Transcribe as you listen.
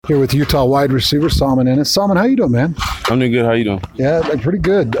Here with Utah wide receiver Solomon Enis. Solomon, how you doing, man? I'm doing good. How you doing? Yeah, pretty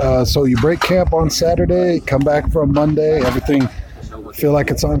good. So you break camp on Saturday, come back from Monday. Everything feel like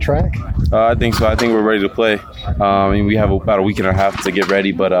it's on track? I think so. I think we're ready to play. We have about a week and a half to get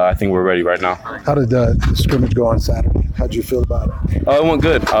ready, but I think we're ready right now. How did the scrimmage go on Saturday? How'd you feel about it? It went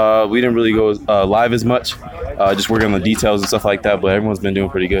good. We didn't really go live as much, just working on the details and stuff like that, but everyone's been doing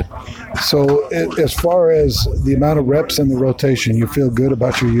pretty good. So as far as the amount of reps in the rotation, you feel good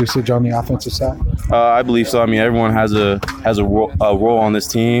about your usage on the offensive side? I believe so. I mean, everyone has a role on this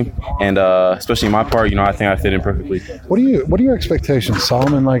team, and especially my part, I think I fit in perfectly. What are your expectations,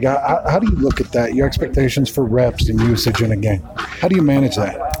 Solomon? Like, how do you look at that? Your expectations for reps and usage in a game. How do you manage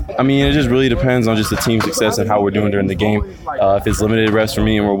that? I mean, it just really depends on just the team's success and how we're doing during the game. If it's limited reps for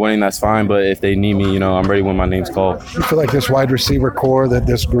me and we're winning, that's fine. But if they need me, I'm ready when my name's called. You feel like this wide receiver core, that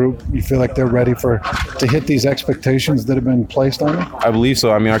this group, you feel like they're ready to hit these expectations that have been placed on them? I believe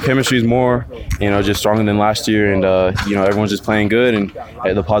so. I mean, our chemistry is more, just stronger than last year, and everyone's just playing good, and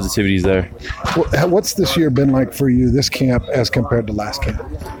the positivity is there. What's this year been like for you, this camp, as compared to last camp?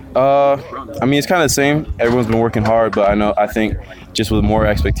 I mean, it's kind of the same. Everyone's been working hard, but I think just with more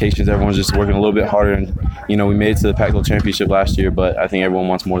expectations, everyone's just working a little bit harder. And, we made it to the Pac-12 championship last year, but I think everyone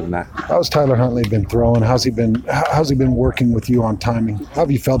wants more than that. How's Tyler Huntley been throwing? How's he been working with you on timing? How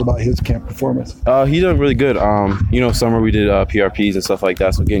have you felt about his camp performance? He's doing really good. Summer we did PRPs and stuff like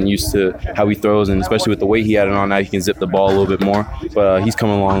that, so getting used to how he throws, and especially with the weight he added on now, he can zip the ball a little bit more. But he's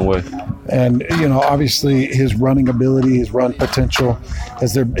coming a long way. And, obviously his running ability, his run potential,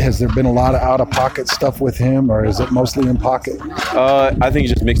 has there been a lot of out-of-pocket stuff with him, or is it mostly in pocket? I think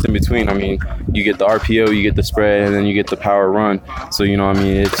it's just mixed in between. I mean, you get the RPO, you get the spread, and then you get the power run. So,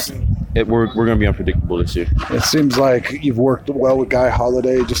 we're going to be unpredictable this year. It seems like you've worked well with Guy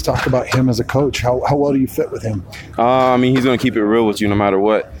Holiday. Just talk about him as a coach. How well do you fit with him? He's going to keep it real with you no matter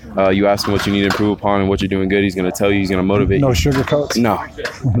what. You ask him what you need to improve upon and what you're doing good, he's going to tell you, he's going to motivate you. No sugarcoats? No.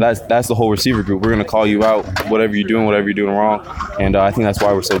 That's the whole receiver group. We're going to call you out, whatever you're doing wrong. And I think that's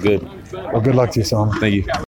why we're so good. Well, good luck to you, Solomon. Thank you.